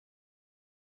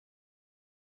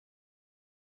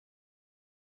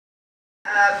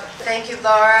Thank you,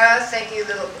 Laura. Thank you,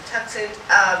 Little Patuxent.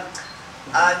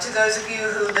 To those of you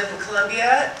who live in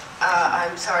Columbia,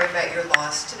 I'm sorry about your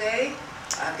loss today.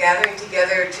 Gathering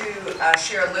together to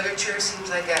share literature seems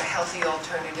like a healthy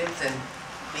alternative than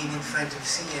being in front of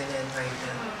CNN right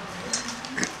now.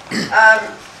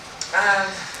 Let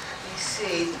me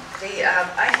see.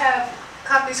 I have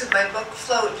copies of my book,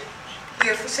 Float,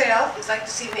 here for sale. If you'd like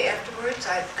to see me afterwards,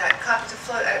 I've got copies of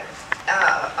Float.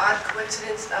 Odd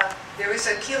coincidence, there is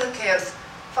a coelacanth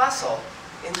fossil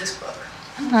in this book.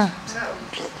 So,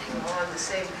 we're all on the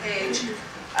same page.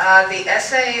 The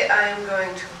essay I am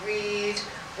going to read,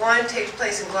 one takes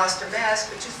place in Gloucester, Mass.,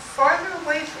 which is farther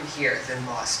away from here than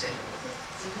Boston,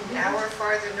 an hour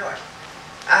farther north.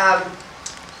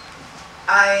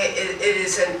 It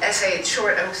is an essay, it's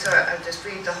short, I'm sorry, I'll just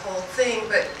read the whole thing,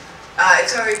 but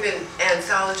it's already been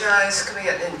anthologized, coming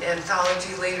out in an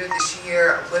anthology later this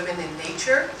year, Women in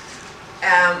Nature.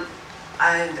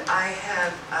 And I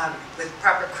have, with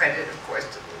proper credit, of course,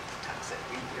 to Little Patuxent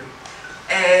Review.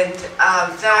 And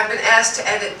now I've been asked to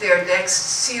edit their next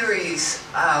series,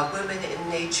 Women in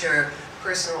Nature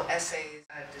Personal Essays,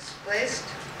 Displaced.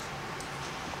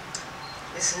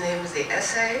 This is the name of the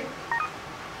essay.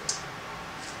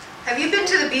 Have you been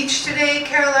to the beach today?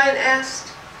 Caroline asked.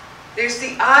 There's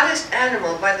the oddest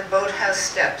animal by the boathouse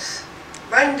steps.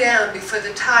 Run down before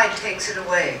the tide takes it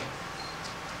away.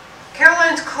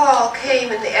 Caroline's call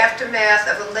came in the aftermath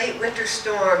of a late winter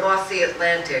storm off the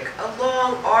Atlantic, a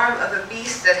long arm of a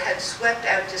beast that had swept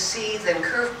out to sea, then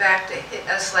curved back to hit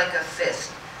us like a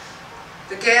fist.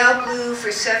 The gale blew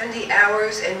for 70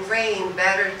 hours and rain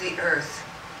battered the earth.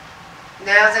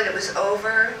 Now that it was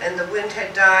over and the wind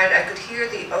had died, I could hear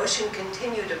the ocean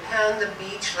continue to pound the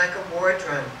beach like a war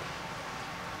drum.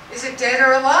 Is it dead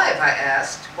or alive? I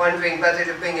asked, wondering whether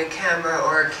to bring a camera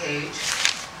or a cage.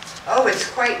 Oh, it's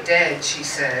quite dead, she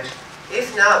said.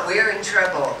 If not, we're in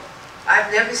trouble.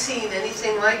 I've never seen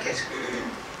anything like it.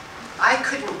 I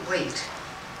couldn't wait.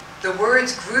 The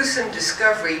words gruesome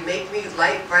discovery make me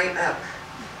light right up.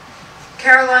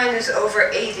 Caroline is over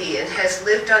 80 and has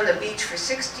lived on the beach for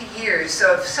 60 years,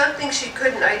 so if something she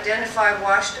couldn't identify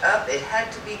washed up, it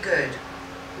had to be good.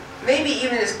 Maybe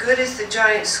even as good as the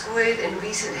giant squid in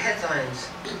recent headlines.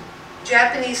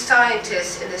 Japanese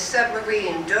scientists in a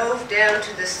submarine dove down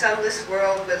to the sunless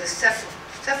world where the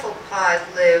cephalopod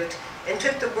lived and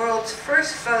took the world's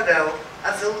first photo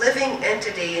of the living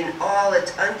entity in all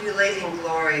its undulating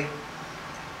glory.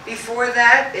 Before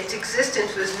that, its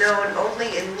existence was known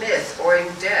only in myth or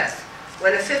in death,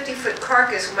 when a 50-foot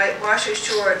carcass might wash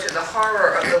ashore to the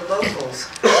horror of the locals,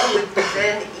 who would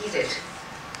then eat it.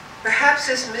 Perhaps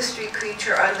this mystery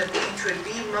creature on the beach would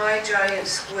be my giant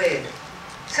squid,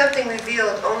 something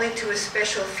revealed only to a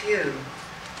special few.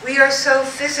 We are so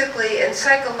physically and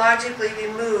psychologically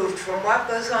removed from what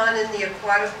goes on in the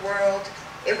aquatic world,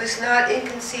 it was not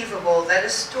inconceivable that a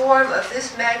storm of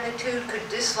this magnitude could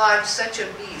dislodge such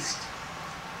a beast.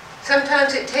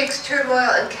 Sometimes it takes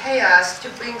turmoil and chaos to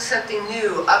bring something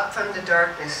new up from the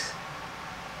darkness.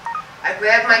 I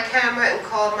grabbed my camera and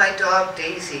called my dog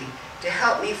Daisy to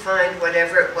help me find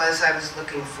whatever it was I was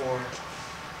looking for.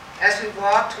 As we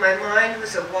walked, my mind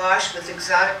was awash with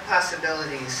exotic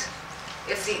possibilities.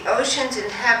 If the ocean's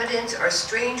inhabitants are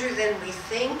stranger than we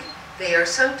think, they are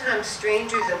sometimes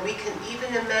stranger than we can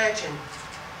even imagine.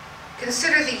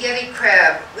 Consider the Yeti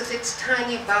crab with its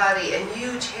tiny body and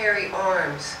huge hairy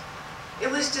arms. It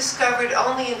was discovered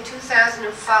only in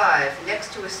 2005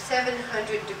 next to a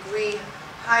 700-degree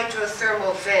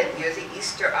hydrothermal vent near the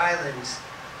Easter Islands,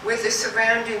 where the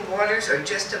surrounding waters are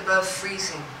just above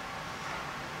freezing.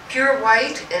 Pure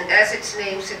white, and as its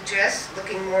name suggests,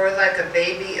 looking more like a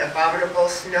baby abominable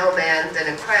snowman than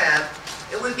a crab,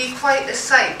 it would be quite a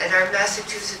sight at our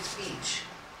Massachusetts beach.